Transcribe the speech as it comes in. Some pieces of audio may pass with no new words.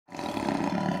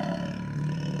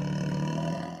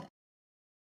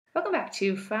Welcome back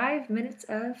to 5 Minutes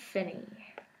of Finny.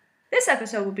 This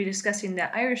episode will be discussing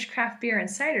the Irish Craft Beer and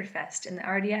Cider Fest in the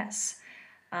RDS.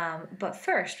 But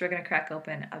first, we're going to crack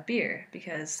open a beer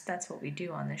because that's what we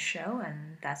do on this show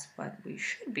and that's what we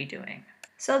should be doing.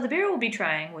 So the beer we'll be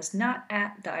trying was not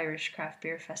at the Irish Craft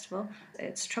Beer Festival.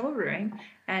 It's Trouble Brewing,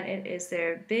 and it is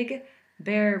their Big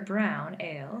Bear Brown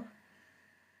Ale.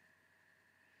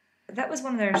 That was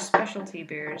one of their specialty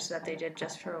beers that they did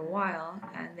just for a while,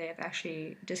 and they have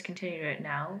actually discontinued it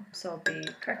now. So I'll be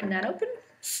cracking that open,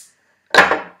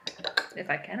 if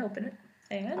I can open it,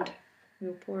 and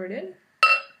we'll pour it in.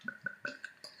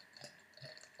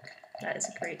 That is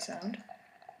a great sound,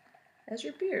 as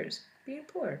your beer's being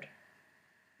poured.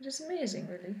 It is amazing,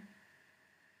 really.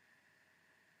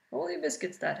 Holy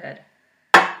biscuits, that head.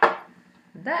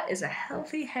 That is a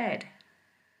healthy head,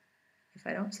 if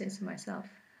I don't say so myself.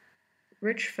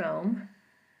 Rich foam,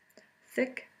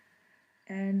 thick,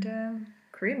 and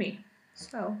creamy.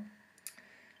 So,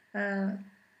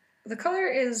 the color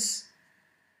is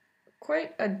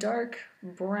quite a dark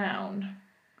brown.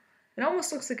 It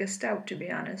almost looks like a stout, to be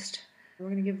honest. We're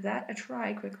going to give that a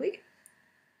try quickly.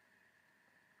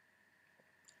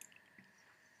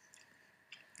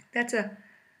 That's a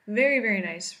very, very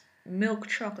nice milk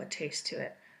chocolate taste to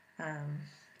it.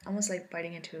 Almost like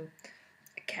biting into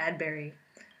a Cadbury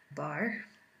bar.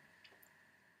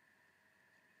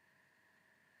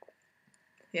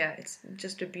 Yeah, it's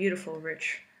just a beautiful,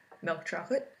 rich milk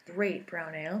chocolate. Great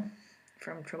brown ale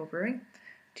from Trouble Brewing.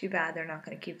 Too bad they're not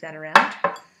going to keep that around.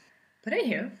 But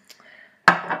anywho,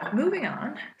 moving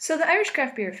on. So the Irish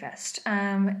Craft Beer Fest,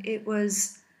 it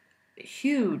was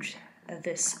huge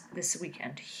this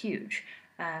weekend. Huge.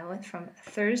 I went from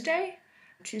Thursday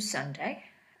to Sunday,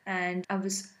 and I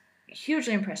was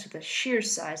hugely impressed with the sheer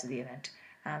size of the event.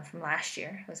 From last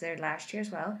year. I was there last year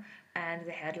as well, and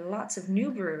they had lots of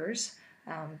new brewers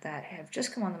that have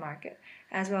just come on the market,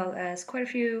 as well as quite a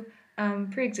few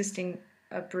pre-existing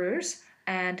brewers,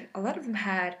 and a lot of them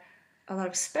had a lot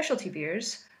of specialty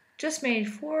beers just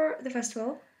made for the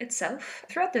festival itself.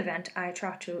 Throughout the event, I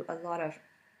talked to a lot of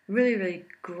really, really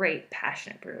great,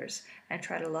 passionate brewers and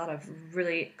tried a lot of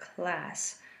really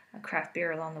class craft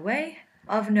beer along the way.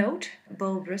 Of note,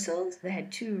 Bull Bristles, they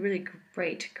had two really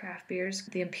great craft beers.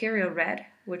 The Imperial Red,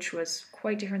 which was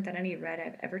quite different than any red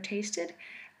I've ever tasted,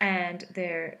 and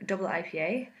their double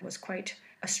IPA was quite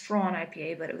a strong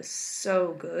IPA, but it was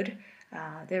so good.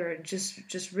 They were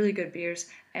just really good beers.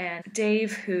 And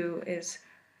Dave, who is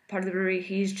part of the brewery,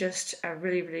 he's just a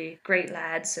really, really great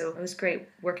lad, so it was great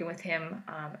working with him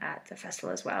at the festival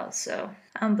as well. So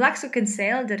Blackswick and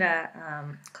Sale did a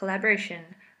collaboration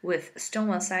with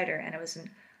Stonewall Cider, and it was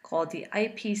called the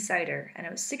IP Cider, and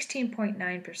it was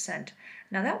 16.9%.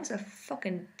 Now that was a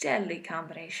fucking deadly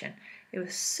combination. It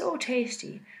was so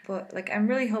tasty, but like I'm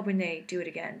really hoping they do it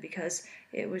again because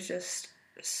it was just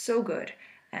so good,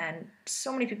 and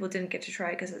so many people didn't get to try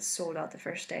it because it sold out the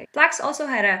first day. Blacks also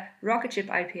had a Rocket Ship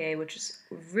IPA, which is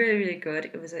really, really good.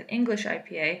 It was an English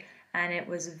IPA, and it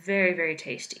was very, very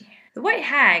tasty. The White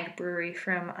Hag Brewery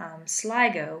from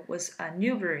Sligo was a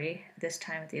new brewery this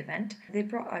time at the event. They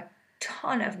brought a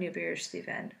ton of new beers to the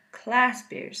event, class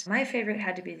beers. My favorite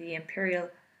had to be the Imperial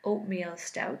Oatmeal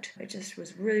Stout. It just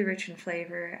was really rich in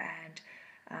flavor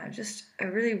and just a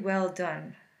really well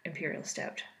done Imperial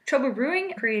Stout. Trouble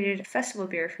Brewing created a festival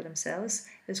beer for themselves.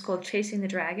 It was called Chasing the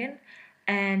Dragon,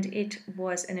 and it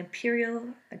was an Imperial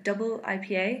double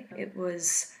IPA. It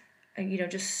was,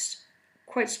 just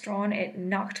quite strong. It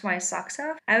knocked my socks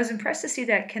off. I was impressed to see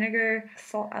that Kinniger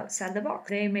thought outside the box.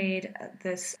 They made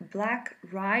this black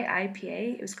rye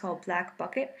IPA. It was called Black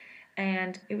Bucket,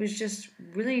 and it was just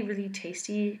really, really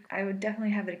tasty. I would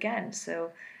definitely have it again,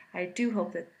 so I do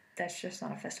hope that that's just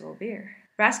not a festival beer.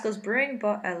 Rascals Brewing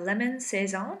bought a lemon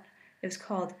saison. It was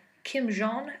called Kim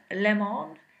Jean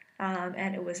Lemon,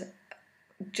 and it was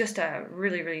just a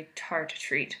really, really tart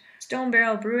treat. Stone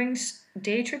Barrel Brewing's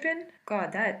Day Trippin'.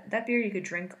 God, that beer you could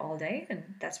drink all day, and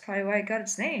that's probably why it got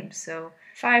its name. So,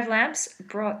 Five Lamps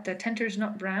brought the Tenter's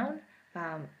Nut Brown.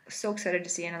 So excited to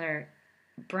see another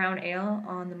brown ale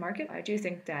on the market. I do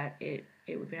think that it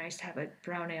would be nice to have a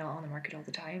brown ale on the market all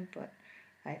the time, but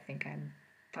I think I'm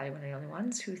probably one of the only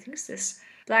ones who thinks this.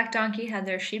 Black Donkey had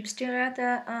their sheep stealer at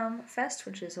the fest,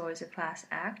 which is always a class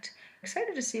act.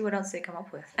 Excited to see what else they come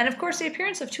up with. And of course, the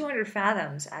appearance of 200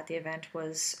 Fathoms at the event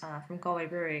was from Galway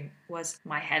Brewing was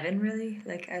my heaven, really.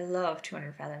 Like, I love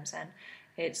 200 Fathoms, and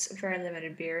it's a very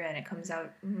limited beer, and it comes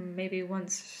out maybe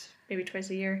once, maybe twice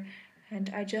a year,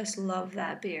 and I just love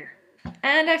that beer.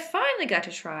 And I finally got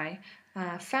to try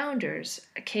Founders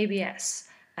KBS.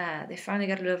 They finally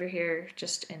got it over here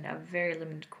just in a very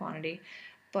limited quantity.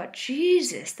 But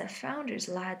Jesus, the founders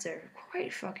lads are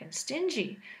quite fucking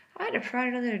stingy. I'd have tried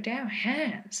it out of their damn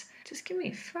hands. Just give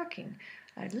me fucking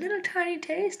a little tiny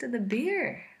taste of the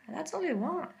beer. And that's all I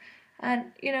want.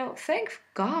 And, thank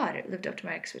God it lived up to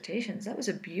my expectations. That was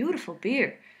a beautiful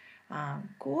beer.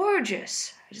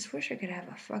 Gorgeous. I just wish I could have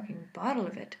a fucking bottle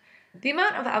of it. The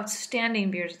amount of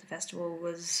outstanding beers at the festival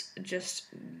was just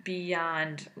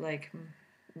beyond,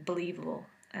 believable.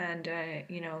 And,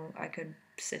 I could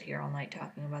sit here all night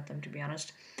talking about them, to be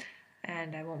honest.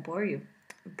 And I won't bore you.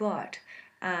 But,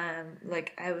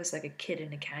 I was like a kid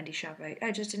in a candy shop.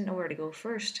 I just didn't know where to go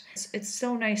first. It's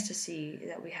so nice to see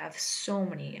that we have so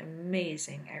many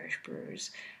amazing Irish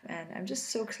brewers. And I'm just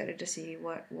so excited to see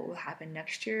what will happen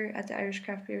next year at the Irish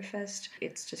Craft Beer Fest.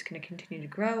 It's just going to continue to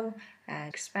grow and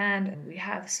expand. And we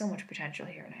have so much potential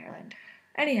here in Ireland.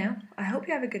 Anyhow, I hope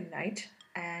you have a good night.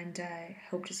 And I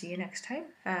hope to see you next time.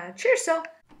 Cheers, so!